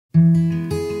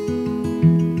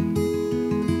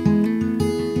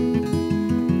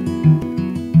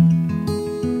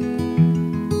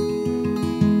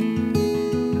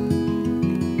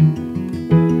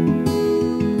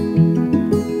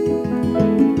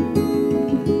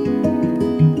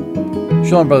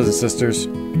Shalom, brothers and sisters.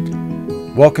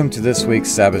 Welcome to this week's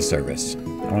Sabbath service.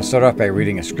 I want to start off by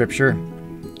reading a scripture,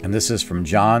 and this is from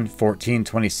John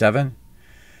 14:27.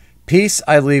 Peace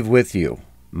I leave with you,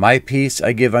 my peace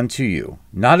I give unto you.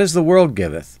 Not as the world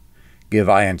giveth, give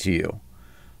I unto you.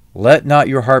 Let not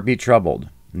your heart be troubled,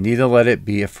 neither let it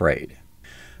be afraid.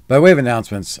 By way of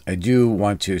announcements, I do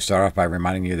want to start off by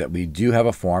reminding you that we do have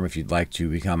a form if you'd like to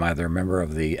become either a member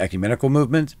of the ecumenical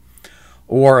movement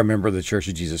or a member of the Church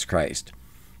of Jesus Christ.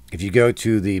 If you go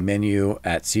to the menu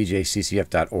at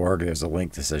cjccf.org, there's a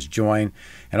link that says join,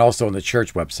 and also on the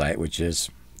church website, which is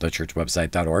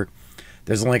thechurchwebsite.org,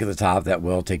 there's a link at the top that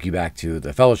will take you back to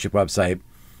the fellowship website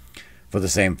for the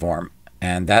same form.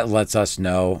 And that lets us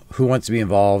know who wants to be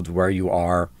involved, where you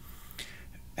are,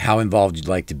 how involved you'd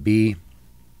like to be,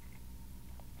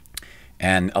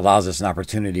 and allows us an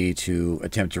opportunity to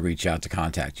attempt to reach out to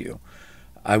contact you.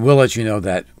 I will let you know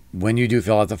that when you do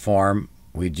fill out the form,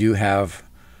 we do have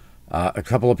a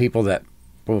couple of people that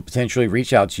will potentially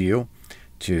reach out to you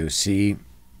to see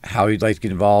how you'd like to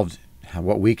get involved,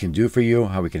 what we can do for you,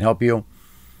 how we can help you.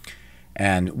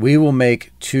 And we will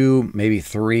make 2, maybe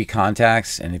 3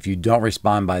 contacts. And if you don't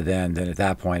respond by then at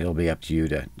that point, it'll be up to you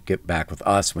to get back with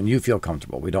us when you feel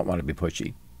comfortable. We don't want to be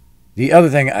pushy. The other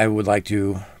thing I would like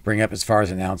to bring up as far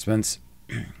as announcements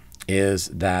is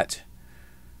that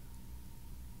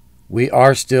we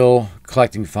are still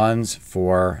collecting funds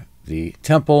for the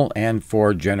temple and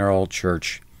for general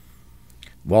church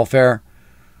welfare.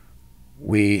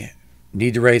 We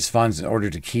need to raise funds in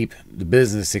order to keep the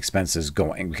business expenses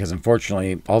going because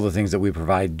unfortunately all the things that we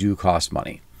provide do cost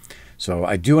money. So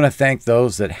I do want to thank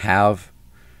those that have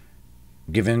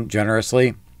given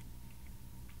generously.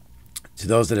 To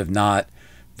those that have not,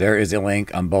 there is a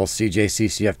link on both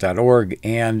cjccf.org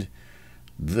and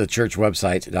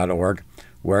thechurchwebsite.org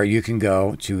where you can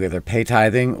go to either pay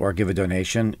tithing or give a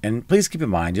donation. And please keep in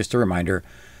mind, just a reminder,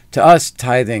 to us,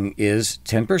 tithing is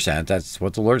 10%. That's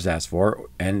what the Lord's asked for.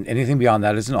 And anything beyond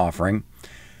that is an offering.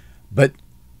 But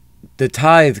the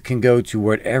tithe can go to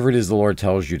whatever it is the Lord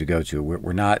tells you to go to.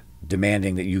 We're not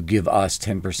demanding that you give us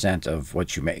 10% of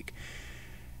what you make.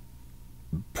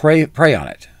 Pray on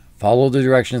it. Follow the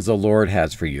directions the Lord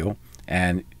has for you.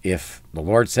 And if the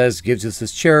Lord says, give to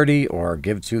this charity or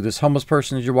give to this homeless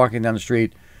person as you're walking down the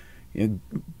street,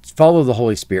 follow the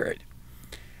Holy Spirit.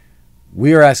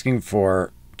 We are asking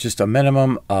for just a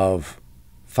minimum of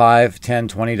 $5, $10,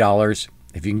 $20.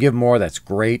 If you can give more, that's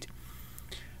great.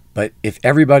 But if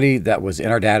everybody that was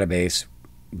in our database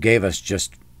gave us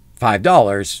just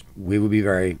 $5, we would be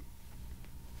able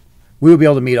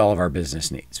to meet all of our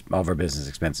business needs, all of our business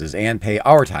expenses, and pay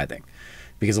our tithing.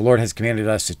 Because the Lord has commanded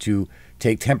us to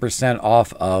take 10%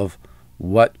 off of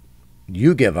what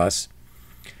you give us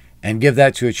and give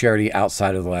that to a charity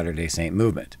outside of the Latter-day Saint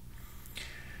movement.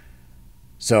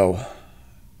 So,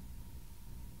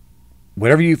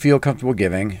 whatever you feel comfortable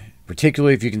giving,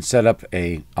 particularly if you can set up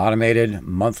a automated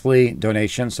monthly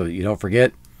donation so that you don't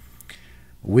forget,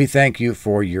 we thank you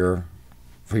for your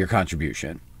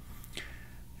contribution.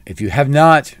 If you have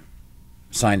not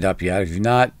signed up yet, if you've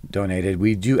not donated,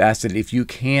 we do ask that if you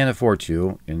can afford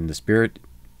to, and the Spirit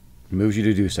moves you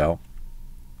to do so,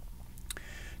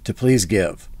 to please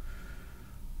give.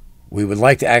 We would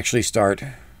like to actually start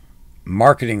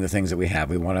marketing the things that we have.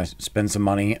 We want to spend some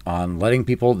money on letting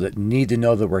people that need to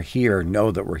know that we're here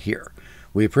know that we're here.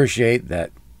 We appreciate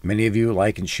that many of you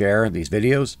like and share these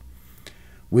videos.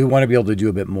 We want to be able to do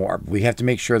a bit more. We have to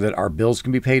make sure that our bills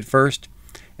can be paid first,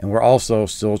 and we're also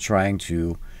still trying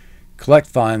to collect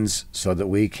funds so that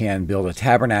we can build a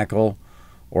tabernacle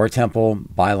or a temple,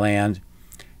 buy land.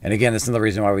 And again, this is another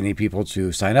reason why we need people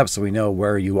to sign up so we know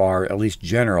where you are, at least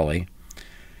generally.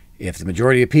 If the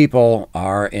majority of people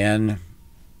are in,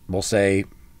 we'll say,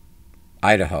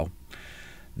 Idaho,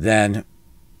 then,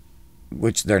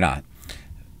 which they're not,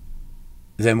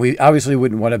 then we obviously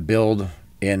wouldn't want to build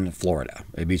in Florida.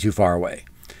 It'd be too far away.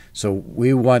 So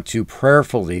we want to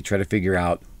prayerfully try to figure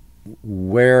out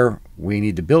where we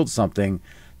need to build something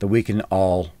that we can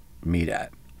all meet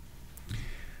at.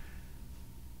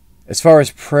 As far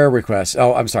as prayer requests,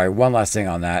 one last thing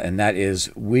on that, and that is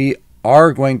we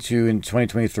are going to, in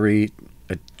 2023,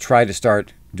 try to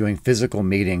start doing physical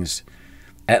meetings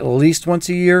at least once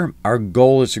a year. Our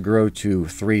goal is to grow to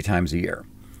 3 times a year.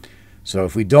 So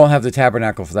if we don't have the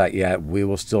tabernacle for that yet, we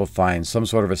will still find some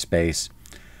sort of a space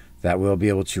that we'll be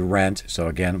able to rent. So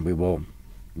again, we will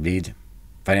need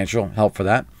financial help for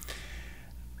that.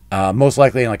 Most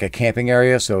likely in like a camping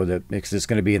area, so that it's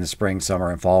going to be in the spring,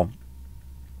 summer, and fall,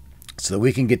 so that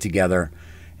we can get together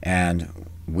and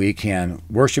we can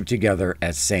worship together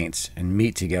as saints and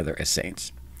meet together as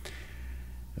saints.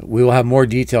 We will have more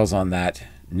details on that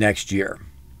next year.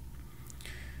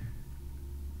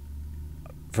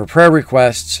 For prayer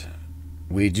requests,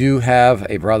 we do have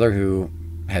a brother who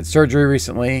had surgery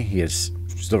recently. He is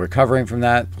still recovering from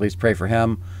that. Please pray for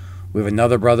him. We have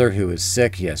another brother who is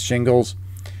sick. He has shingles.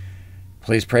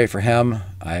 Please pray for him.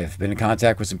 I've been in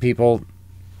contact with some people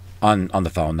on the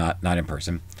phone, not in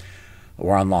person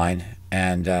or online.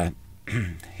 And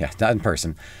yeah, not in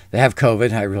person. They have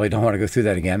COVID. I really don't want to go through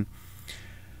that again.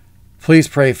 Please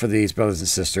pray for these brothers and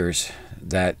sisters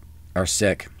that are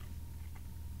sick.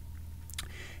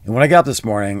 And when I got up this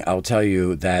morning, I'll tell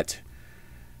you that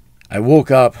I woke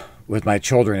up with my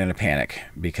children in a panic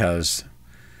because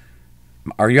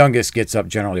our youngest gets up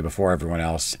generally before everyone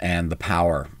else, and the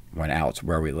power went out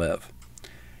where we live.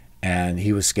 And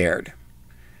he was scared.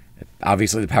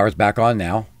 Obviously, the power's back on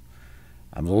now.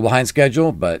 I'm a little behind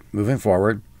schedule, but moving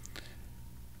forward.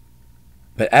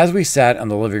 But as we sat on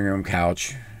the living room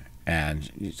couch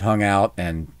and hung out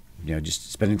and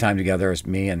just spending time together as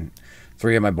me and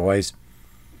 3 of my boys,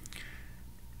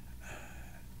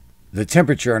 the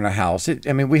temperature in our house,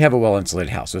 we have a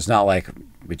well-insulated house, so it's not like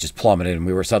it just plummeted and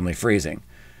we were suddenly freezing.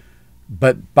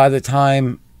 But by the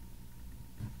time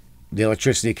the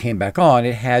electricity came back on,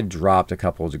 it had dropped a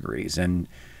couple of degrees, and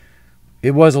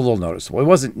it was a little noticeable. It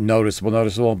wasn't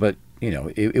noticeable, but,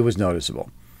 it was noticeable.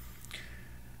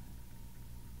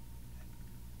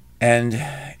 And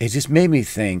it just made me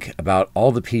think about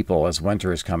all the people as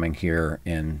winter is coming here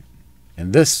in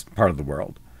this part of the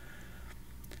world,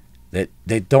 that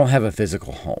they don't have a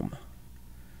physical home,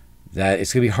 that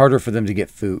it's going to be harder for them to get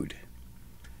food.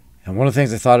 And one of the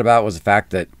things I thought about was the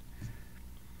fact that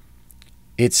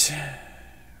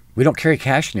we don't carry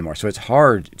cash anymore, so it's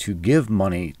hard to give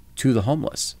money to the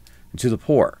homeless and to the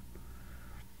poor.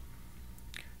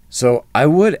 So I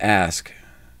would ask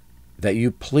that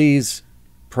you please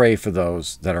pray for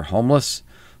those that are homeless,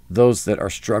 those that are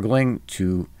struggling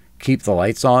to keep the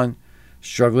lights on,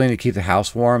 struggling to keep the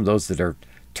house warm, those that are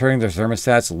turning their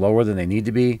thermostats lower than they need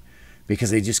to be because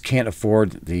they just can't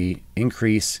afford the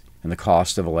increase in the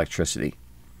cost of electricity.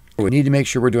 We need to make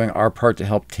sure we're doing our part to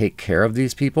help take care of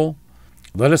these people.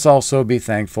 Let us also be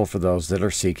thankful for those that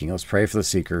are seeking. Let's pray for the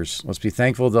seekers. Let's be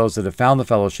thankful for those that have found the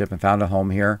fellowship and found a home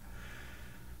here.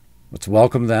 Let's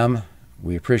welcome them.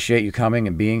 We appreciate you coming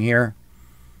and being here.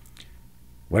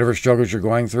 Whatever struggles you're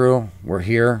going through, we're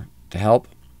here to help.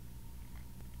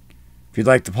 If you'd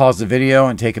like to pause the video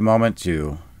and take a moment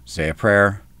to say a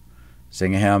prayer,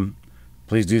 sing a hymn,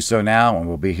 please do so now, and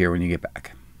we'll be here when you get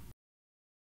back.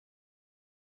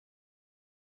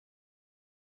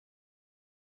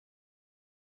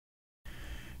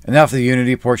 And now for the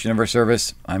unity portion of our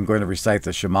service, I'm going to recite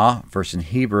the Shema, first in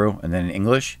Hebrew and then in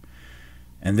English.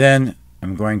 And then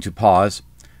I'm going to pause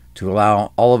to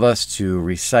allow all of us to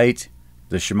recite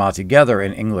the Shema together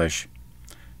in English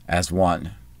as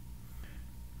one.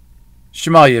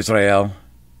 Shema Yisrael,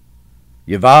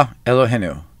 Yavah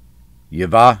Eloheinu,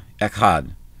 Yavah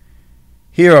Echad.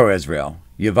 Hear, O Israel,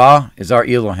 Yavah is our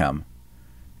Elohim.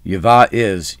 Yavah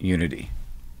is unity.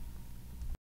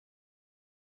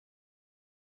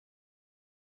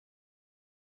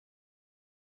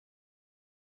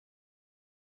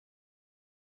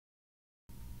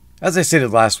 As I stated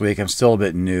last week, I'm still a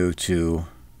bit new to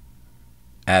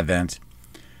Advent.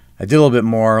 I did a little bit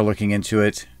more looking into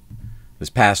it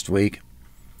this past week.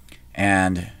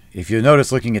 And if you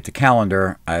notice looking at the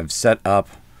calendar, I've set up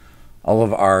all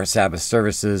of our Sabbath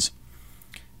services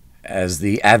as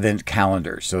the Advent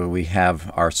calendar. So we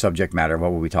have our subject matter,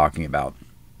 what we'll be talking about.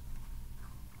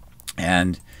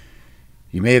 And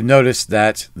you may have noticed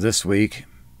that this week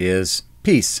is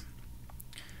peace,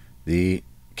 the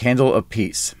candle of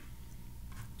peace.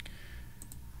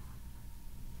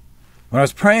 When I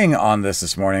was praying on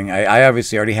this morning, I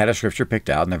obviously already had a scripture picked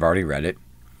out, and I've already read it.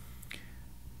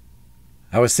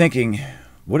 I was thinking,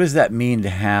 what does that mean to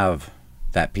have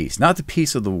that peace? Not the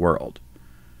peace of the world,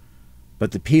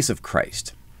 but the peace of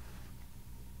Christ.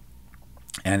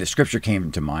 And a scripture came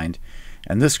to mind,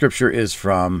 and this scripture is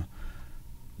from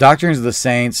Doctrines of the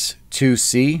Saints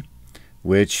 2C,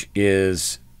 which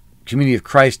is Community of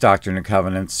Christ Doctrine and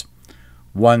Covenants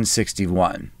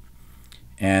 161.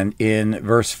 And in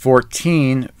verse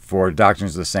 14 for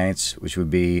Doctrines of the Saints, which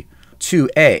would be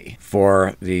 2a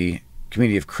for the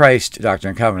Community of Christ Doctrine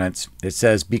and Covenants, it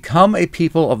says, "Become a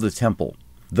people of the temple,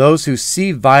 those who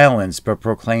see violence but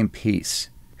proclaim peace,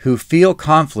 who feel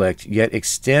conflict yet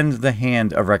extend the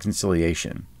hand of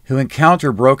reconciliation, who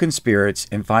encounter broken spirits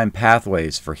and find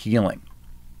pathways for healing."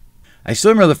 I still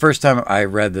remember the first time I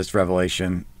read this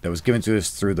revelation that was given to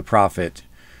us through the prophet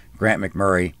Grant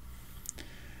McMurray.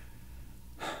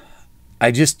 I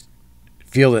just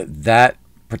feel that that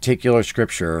particular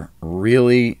scripture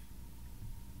really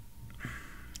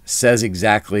says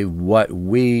exactly what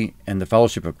we in the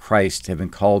fellowship of Christ have been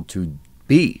called to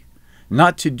be.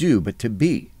 Not to do, but to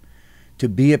be. To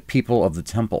be a people of the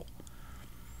temple.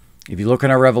 If you look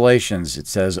in our Revelations, it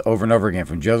says over and over again,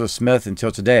 from Joseph Smith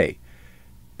until today,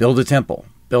 build a temple,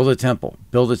 build a temple,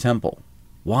 build a temple.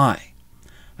 Why?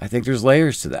 I think there's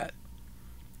layers to that.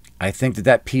 I think that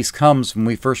that peace comes when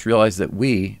we first realize that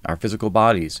we, our physical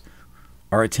bodies,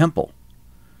 are a temple.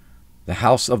 The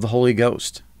house of the Holy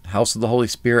Ghost, the house of the Holy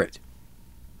Spirit.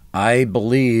 I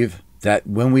believe that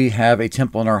when we have a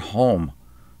temple in our home,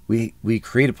 we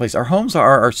create a place. Our homes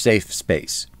are our safe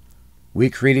space. We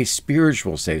create a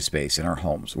spiritual safe space in our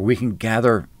homes where we can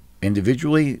gather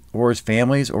individually or as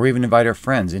families or even invite our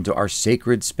friends into our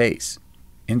sacred space,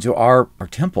 into our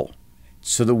temple,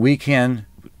 so that we can,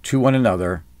 to one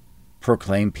another,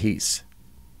 proclaim peace.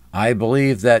 I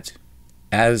believe that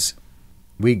as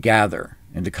we gather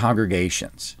into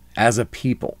congregations, as a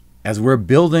people, as we're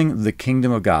building the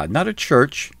kingdom of God, not a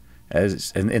church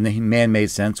as in the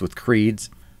man-made sense with creeds,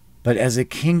 but as a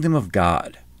kingdom of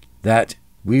God, that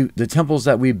the temples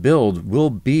that we build will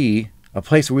be a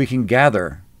place where we can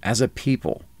gather as a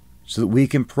people so that we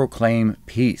can proclaim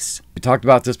peace. We talked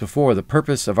about this before. The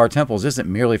purpose of our temples isn't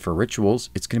merely for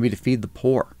rituals. It's going to be to feed the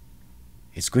poor.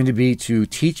 It's going to be to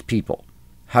teach people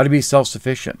how to be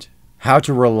self-sufficient, how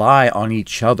to rely on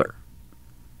each other.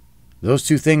 Those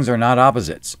two things are not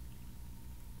opposites.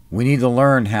 We need to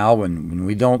learn how, when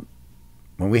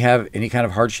we have any kind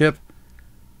of hardship,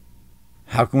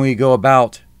 how can we go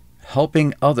about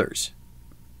helping others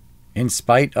in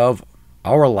spite of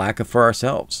our lack of for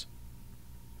ourselves?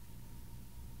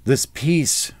 This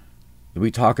peace that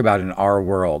we talk about in our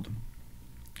world,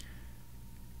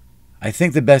 I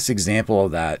think the best example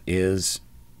of that is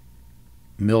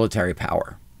military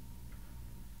power.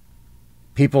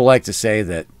 People like to say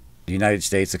that the United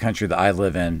States, the country that I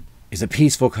live in, is a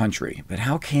peaceful country. But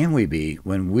how can we be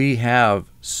when we have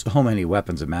so many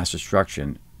weapons of mass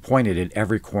destruction pointed at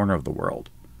every corner of the world?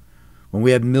 When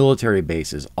we have military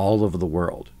bases all over the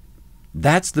world?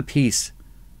 That's the peace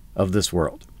of this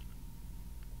world.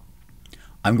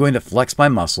 I'm going to flex my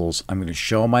muscles. I'm going to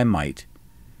show my might.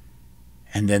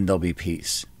 And then there'll be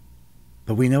peace.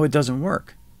 But we know it doesn't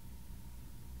work.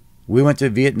 We went to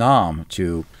Vietnam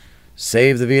to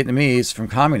save the Vietnamese from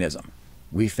communism.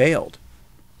 We failed.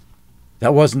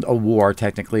 That wasn't a war,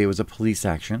 technically. It was a police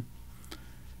action.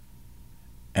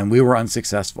 And we were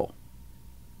unsuccessful.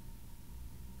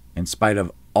 In spite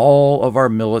of all of our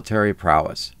military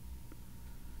prowess.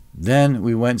 Then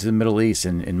we went to the Middle East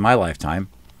in my lifetime.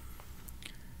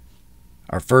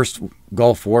 Our first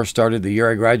Gulf War started the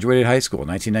year I graduated high school,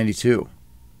 1992.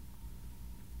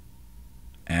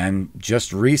 And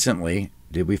just recently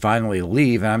did we finally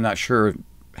leave, and I'm not sure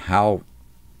how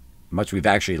much we've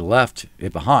actually left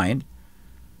it behind.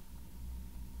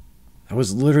 That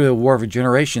was literally a war for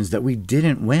generations that we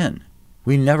didn't win.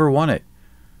 We never won it.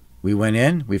 We went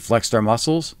in, we flexed our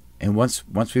muscles, and once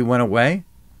we went away,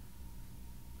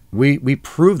 we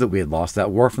proved that we had lost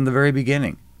that war from the very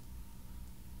beginning.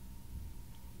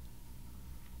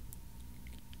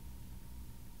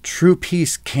 True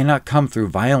peace cannot come through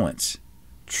violence.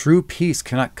 True peace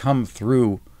cannot come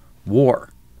through war.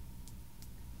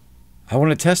 I want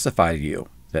to testify to you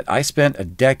that I spent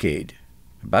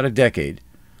about a decade,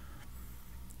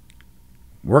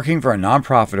 working for a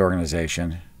nonprofit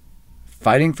organization,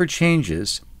 fighting for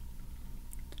changes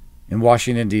in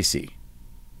Washington, D.C.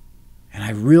 And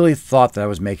I really thought that I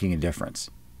was making a difference.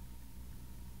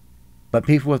 But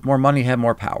people with more money had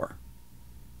more power.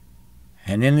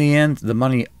 And in the end, the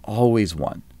money always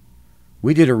won.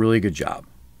 We did a really good job.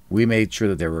 We made sure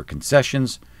that there were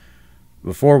concessions.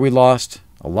 Before we lost,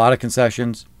 a lot of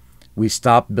concessions. We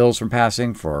stopped bills from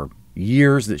passing for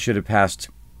years that should have passed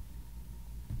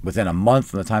within a month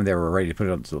from the time they were ready to put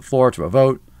it onto the floor to a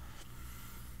vote.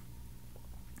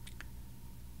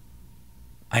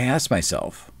 I asked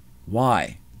myself,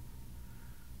 why?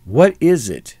 What is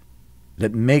it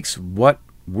that makes what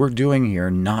we're doing here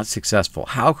not successful?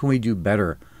 How can we do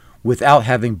better without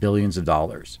having billions of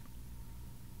dollars?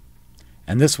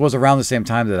 And this was around the same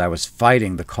time that I was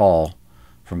fighting the call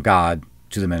from God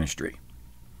to the ministry.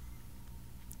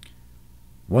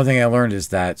 One thing I learned is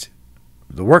that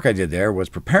the work I did there was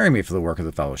preparing me for the work of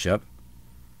the fellowship.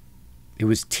 It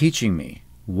was teaching me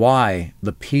why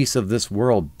the peace of this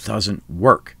world doesn't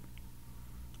work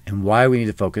and why we need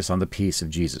to focus on the peace of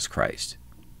Jesus Christ.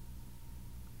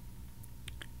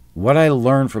 What I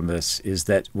learned from this is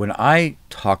that when I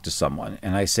talk to someone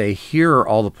and I say, here are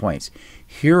all the points,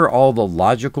 here are all the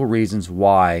logical reasons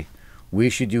why we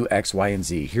should do X, Y, and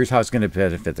Z. Here's how it's going to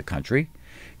benefit the country.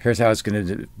 Here's how it's going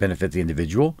to benefit the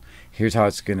individual. Here's how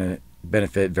it's going to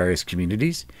benefit various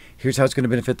communities. Here's how it's going to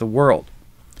benefit the world.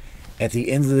 At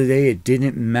the end of the day, it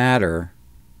didn't matter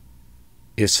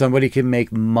if somebody can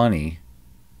make money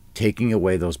taking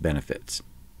away those benefits.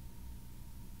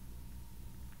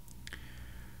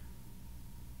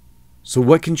 So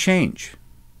what can change?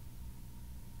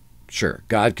 Sure,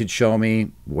 God could show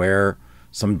me where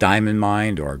some diamond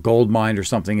mine or gold mine or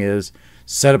something is,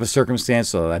 set up a circumstance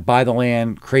so that I buy the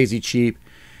land crazy cheap,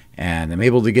 and I'm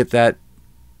able to get that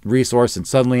resource, and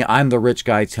suddenly I'm the rich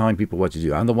guy telling people what to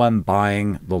do. I'm the one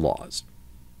buying the laws.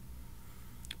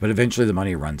 But eventually the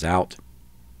money runs out.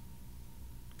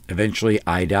 Eventually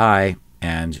I die,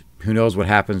 and who knows what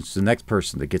happens to the next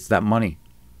person that gets that money.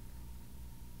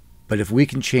 But if we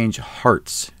can change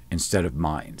hearts instead of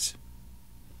minds,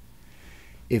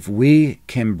 if we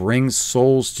can bring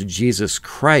souls to Jesus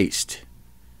Christ,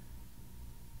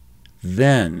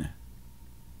 then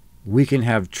we can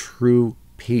have true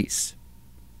peace.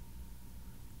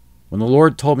 When the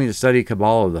Lord told me to study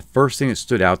Kabbalah, the first thing that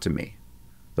stood out to me,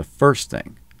 the first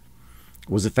thing,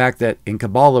 was the fact that in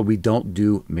Kabbalah we don't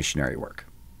do missionary work.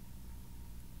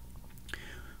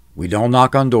 We don't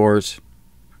knock on doors.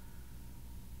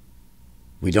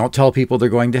 We don't tell people they're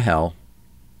going to hell.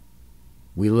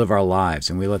 We live our lives,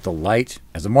 and we let the light,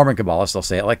 as a Mormon Kabbalist, I'll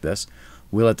say it like this,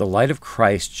 we let the light of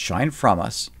Christ shine from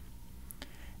us,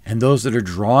 and those that are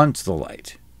drawn to the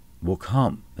light will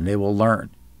come, and they will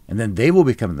learn, and then they will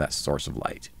become that source of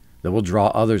light that will draw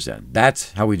others in.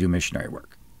 That's how we do missionary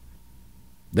work.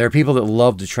 There are people that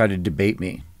love to try to debate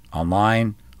me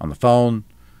online, on the phone,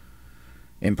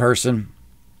 in person,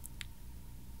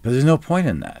 but there's no point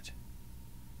in that.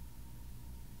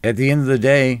 At the end of the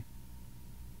day,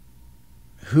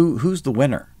 who's the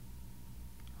winner?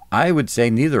 I would say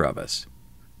neither of us.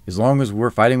 As long as we're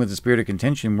fighting with the spirit of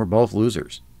contention, we're both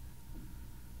losers.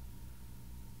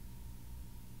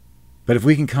 But if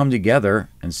we can come together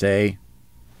and say,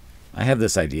 I have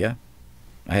this idea,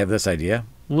 I have this idea,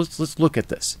 let's look at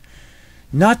this.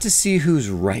 Not to see who's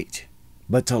right,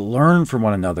 but to learn from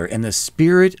one another in the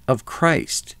spirit of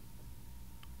Christ.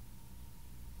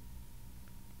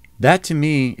 That to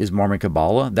me is Mormon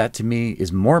Kabbalah. That to me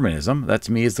is Mormonism. That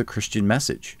to me is the Christian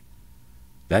message.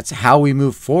 That's how we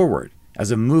move forward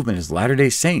as a movement, as Latter-day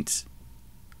Saints.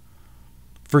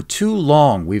 For too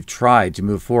long, we've tried to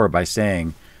move forward by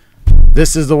saying,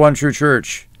 this is the one true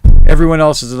church. Everyone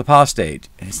else is an apostate.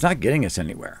 And it's not getting us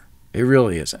anywhere. It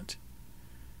really isn't.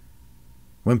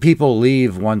 When people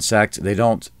leave one sect, they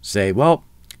don't say, well,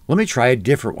 let me try a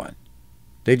different one.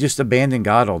 They just abandon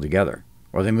God altogether.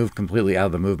 Or they move completely out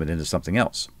of the movement into something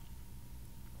else.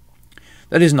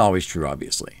 That isn't always true,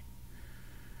 obviously.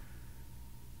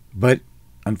 But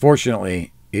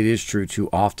unfortunately, it is true too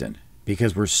often,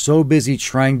 because we're so busy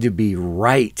trying to be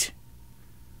right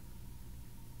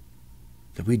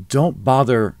that we don't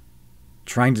bother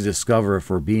trying to discover if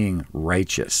we're being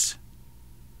righteous.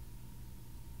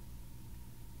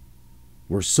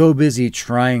 We're so busy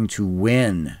trying to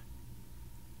win,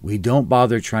 we don't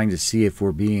bother trying to see if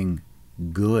we're being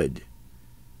good.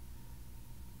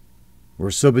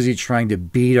 We're so busy trying to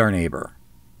beat our neighbor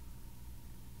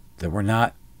that we're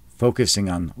not focusing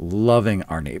on loving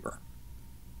our neighbor.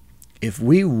 If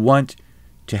we want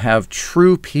to have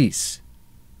true peace,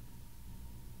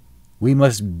 we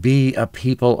must be a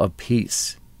people of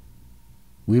peace.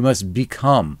 We must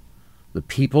become the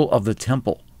people of the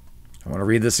temple. I want to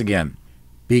read this again.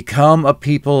 Become a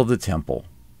people of the temple,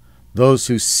 those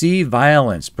who see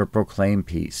violence but proclaim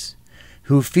peace,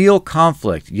 who feel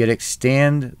conflict yet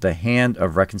extend the hand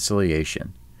of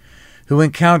reconciliation, who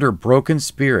encounter broken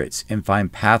spirits and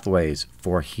find pathways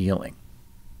for healing.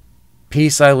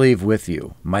 Peace I leave with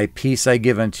you, my peace I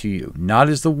give unto you, not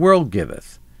as the world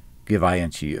giveth, give I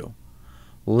unto you.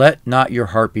 Let not your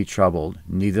heart be troubled,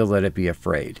 neither let it be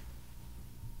afraid.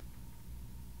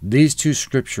 These two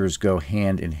scriptures go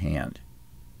hand in hand.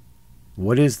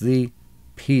 What is the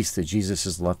peace that Jesus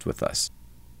has left with us?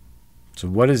 So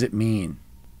what does it mean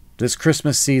this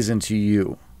Christmas season to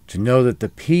you to know that the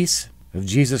peace of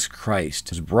Jesus Christ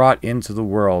was brought into the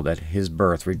world at his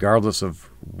birth, regardless of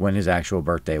when his actual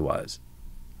birthday was?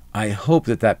 I hope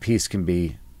that that peace can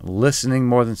be listening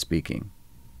more than speaking,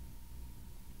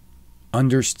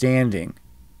 understanding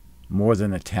more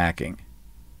than attacking,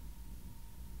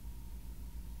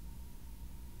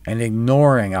 and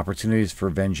ignoring opportunities for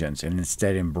vengeance and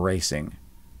instead embracing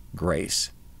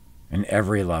grace in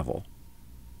every level.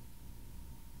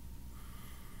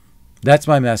 That's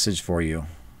my message for you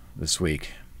this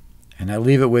week, and I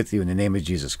leave it with you in the name of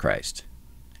Jesus Christ.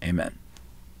 Amen.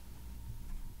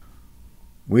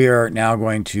 We are now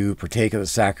going to partake of the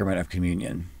sacrament of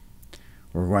communion.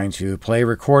 We're going to play a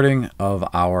recording of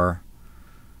our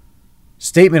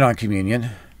statement on communion.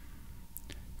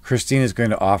 Christine is going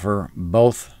to offer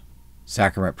both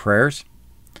sacrament prayers,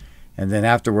 and then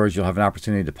afterwards you'll have an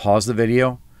opportunity to pause the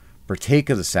video, partake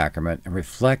of the sacrament, and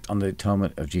reflect on the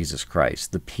atonement of Jesus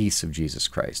Christ, the peace of Jesus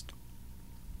Christ.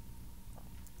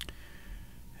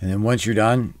 And then once you're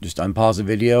done, just unpause the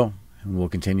video and we'll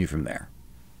continue from there.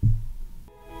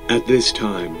 At this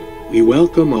time, we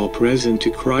welcome all present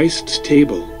to Christ's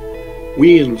table.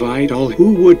 We invite all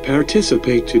who would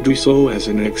participate to do so as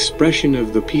an expression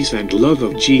of the peace and love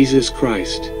of Jesus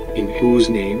Christ, in whose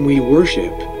name we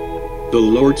worship. The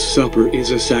Lord's Supper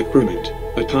is a sacrament,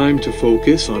 a time to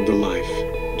focus on the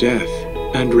life, death,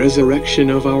 and resurrection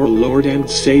of our Lord and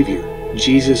Savior,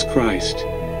 Jesus Christ.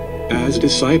 As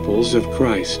disciples of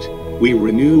Christ, we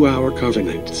renew our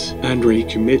covenants and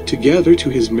recommit together to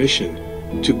His mission,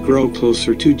 to grow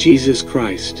closer to Jesus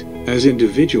Christ, as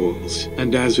individuals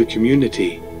and as a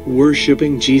community,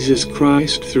 worshiping Jesus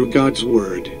Christ through God's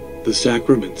Word, the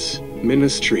sacraments,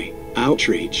 ministry,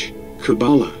 outreach,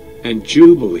 Kabbalah, and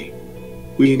Jubilee.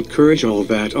 We encourage all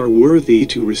that are worthy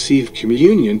to receive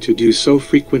communion to do so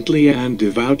frequently and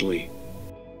devoutly.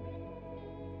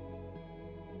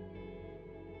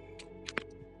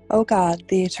 O God,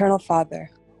 the Eternal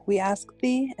Father, we ask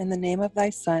Thee in the name of Thy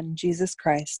Son, Jesus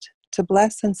Christ, to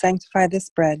bless and sanctify this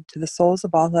bread to the souls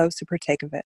of all those who partake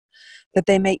of it, that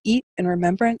they may eat in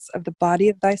remembrance of the body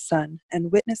of Thy Son,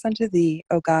 and witness unto Thee,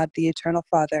 O God, the Eternal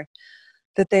Father,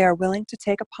 that they are willing to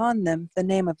take upon them the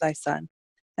name of Thy Son,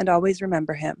 and always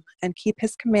remember Him, and keep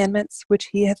His commandments which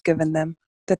He hath given them,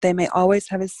 that they may always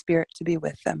have His Spirit to be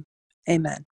with them.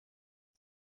 Amen.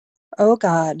 O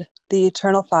God, the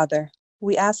Eternal Father,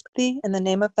 we ask Thee in the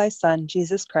name of Thy Son,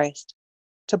 Jesus Christ,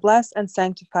 to bless and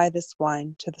sanctify this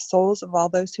wine to the souls of all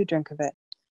those who drink of it,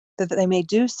 that they may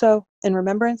do so in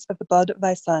remembrance of the blood of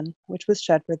Thy Son, which was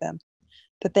shed for them,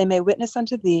 that they may witness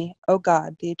unto Thee, O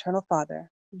God, the Eternal Father,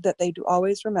 that they do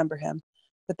always remember Him,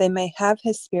 that they may have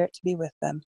His Spirit to be with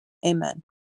them. Amen.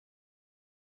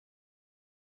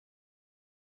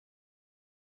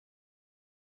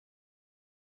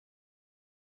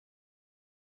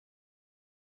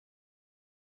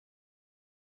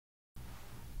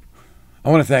 I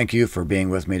want to thank you for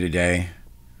being with me today,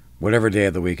 whatever day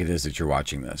of the week it is that you're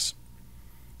watching this.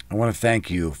 I want to thank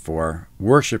you for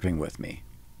worshiping with me.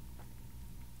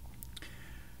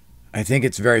 I think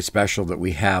it's very special that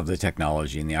we have the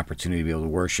technology and the opportunity to be able to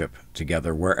worship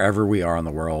together wherever we are in the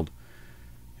world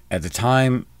at the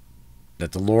time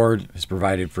that the Lord has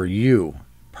provided for you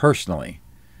personally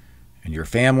and your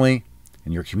family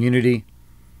and your community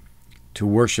to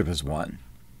worship as one.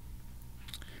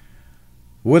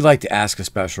 Would like to ask a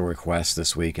special request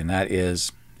this week, and that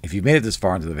is, if you've made it this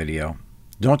far into the video,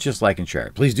 don't just like and share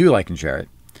it. Please do like and share it.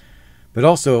 But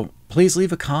also, please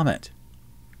leave a comment.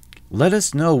 Let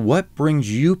us know what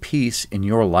brings you peace in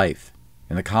your life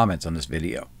in the comments on this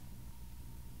video.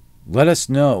 Let us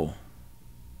know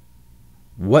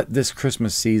what this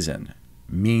Christmas season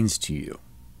means to you,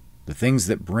 the things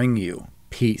that bring you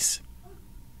peace,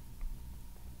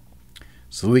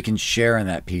 so we can share in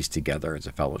that peace together as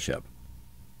a fellowship.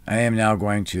 I am now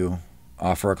going to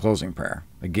offer a closing prayer.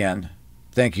 Again,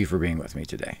 thank you for being with me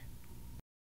today.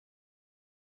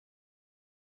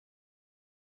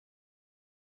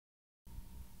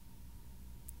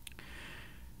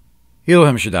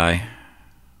 Elohim Shaddai,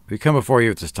 we come before you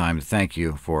at this time to thank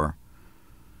you for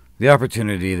the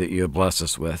opportunity that you have blessed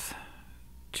us with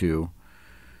to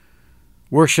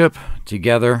worship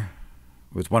together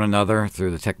with one another through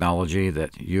the technology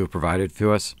that you have provided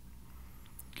to us.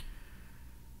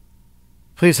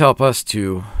 Please help us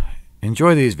to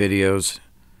enjoy these videos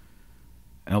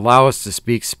and allow us to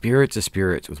speak spirit to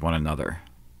spirit with one another.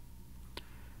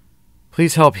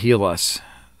 Please help heal us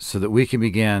so that we can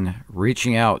begin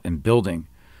reaching out and building,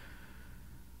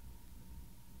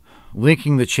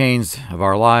 linking the chains of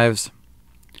our lives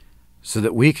so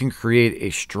that we can create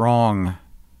a strong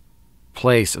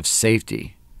place of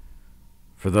safety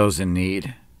for those in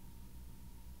need,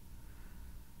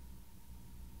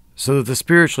 so that the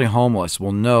spiritually homeless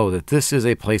will know that this is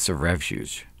a place of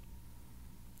refuge,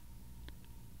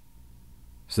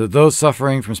 so that those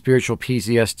suffering from spiritual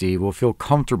PTSD will feel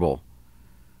comfortable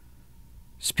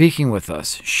speaking with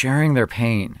us, sharing their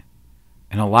pain,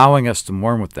 and allowing us to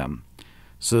mourn with them,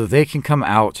 so that they can come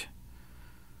out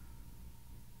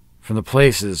from the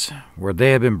places where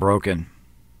they have been broken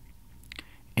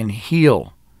and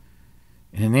heal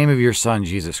in the name of your Son,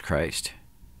 Jesus Christ,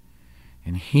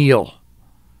 and heal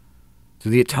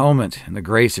through the atonement and the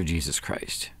grace of Jesus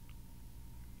Christ.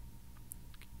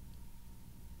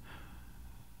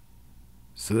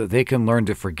 so that they can learn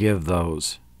to forgive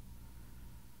those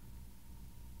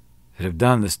that have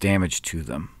done this damage to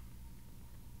them,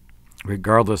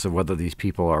 regardless of whether these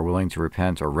people are willing to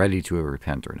repent or ready to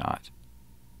repent or not.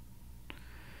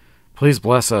 Please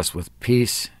bless us with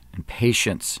peace and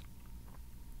patience,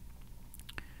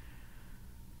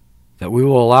 that we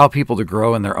will allow people to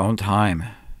grow in their own time,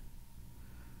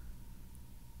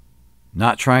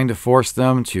 not trying to force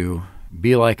them to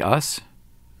be like us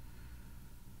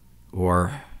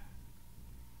or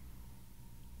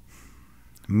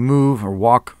move or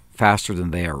walk faster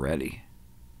than they are ready.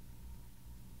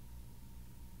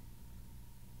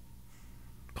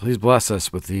 Please bless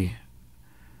us with the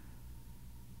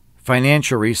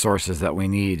financial resources that we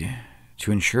need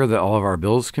to ensure that all of our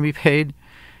bills can be paid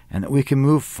and that we can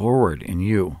move forward in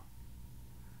you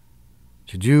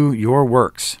to do your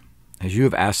works as you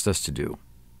have asked us to do.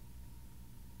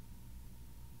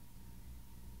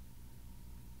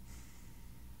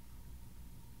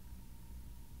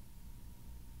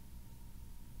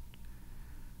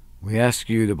 We ask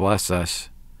you to bless us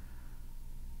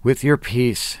with your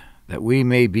peace, that we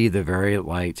may be the very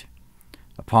light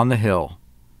upon the hill,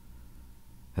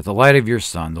 that the light of your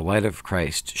Son, the light of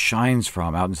Christ, shines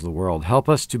from out into the world. Help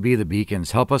us to be the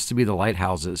beacons. Help us to be the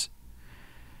lighthouses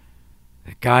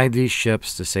that guide these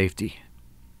ships to safety.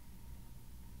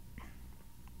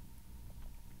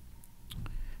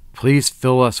 Please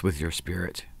fill us with your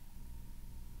Spirit.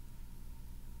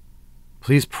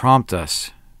 Please prompt us.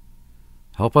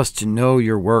 Help us to know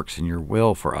your works and your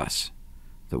will for us,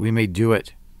 that we may do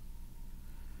it.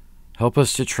 Help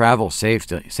us to travel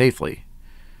safely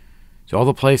to all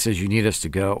the places you need us to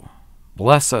go.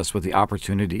 Bless us with the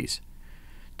opportunities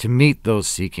to meet those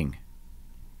seeking.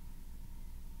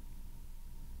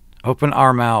 Open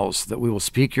our mouths that we will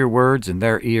speak your words in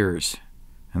their ears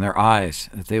and their eyes,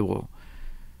 that they will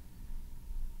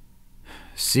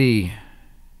see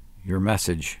your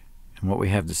message and what we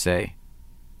have to say.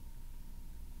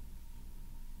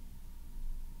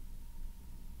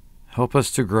 Help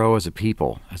us to grow as a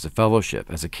people, as a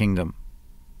fellowship, as a kingdom,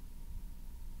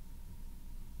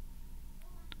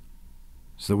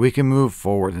 so that we can move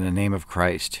forward in the name of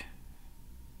Christ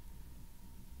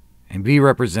and be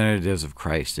representatives of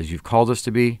Christ as you've called us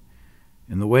to be,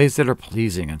 in the ways that are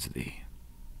pleasing unto thee.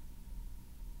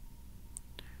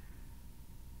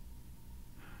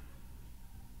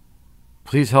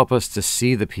 Please help us to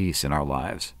see the peace in our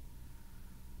lives,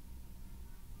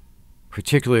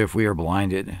 particularly if we are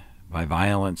blinded by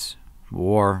violence,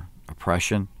 war,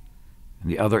 oppression, and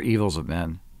the other evils of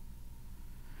men.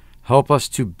 Help us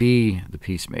to be the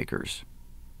peacemakers.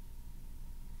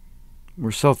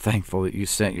 We're so thankful that you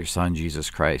sent your Son, Jesus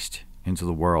Christ, into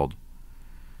the world,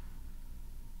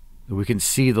 that we can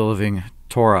see the living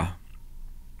Torah,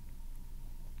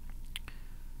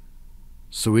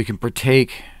 so we can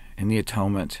partake in the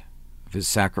atonement of his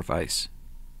sacrifice,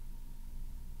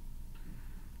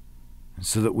 and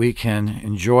so that we can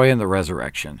enjoy in the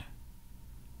resurrection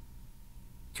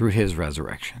through his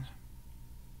resurrection.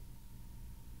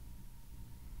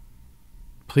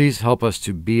 Please help us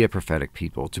to be a prophetic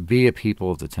people, to be a people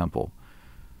of the temple,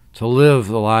 to live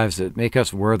the lives that make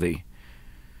us worthy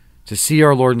to see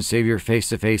our Lord and Savior face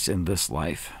to face in this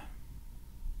life.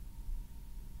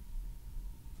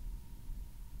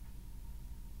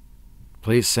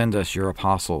 Please send us your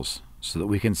apostles so that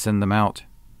we can send them out.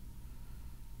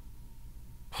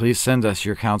 Please send us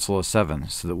your council of 7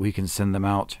 so that we can send them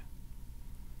out.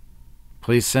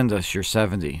 Please send us your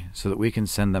 70 so that we can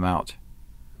send them out,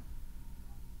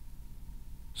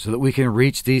 so that we can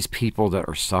reach these people that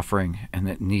are suffering and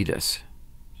that need us.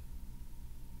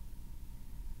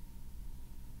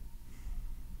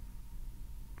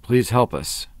 Please help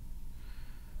us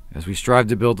as we strive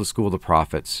to build the school of the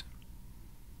prophets,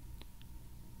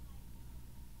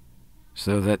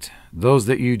 so that those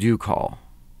that you do call,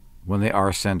 when they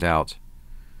are sent out,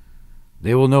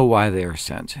 they will know why they are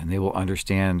sent, and they will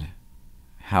understand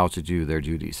how to do their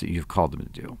duties that you've called them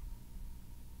to do.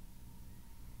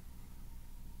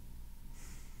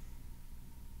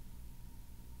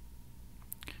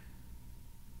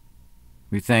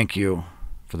 We thank you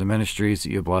for the ministries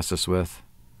that you bless us with,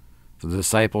 for the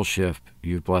discipleship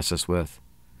you've blessed us with,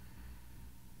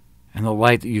 and the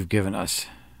light that you've given us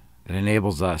that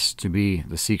enables us to be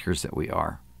the seekers that we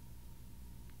are.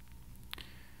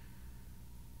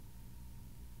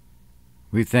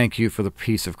 We thank you for the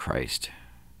peace of Christ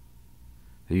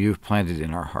that you've planted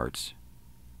in our hearts.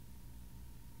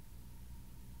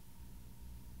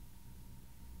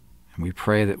 And we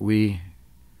pray that we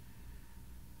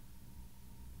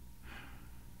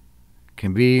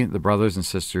can be the brothers and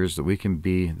sisters, that we can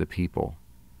be the people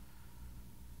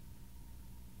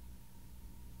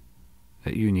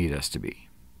that you need us to be.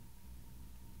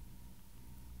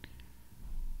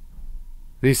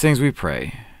 These things we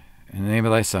pray in the name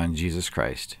of thy Son, Jesus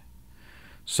Christ.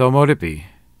 So mote it be.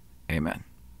 Amen.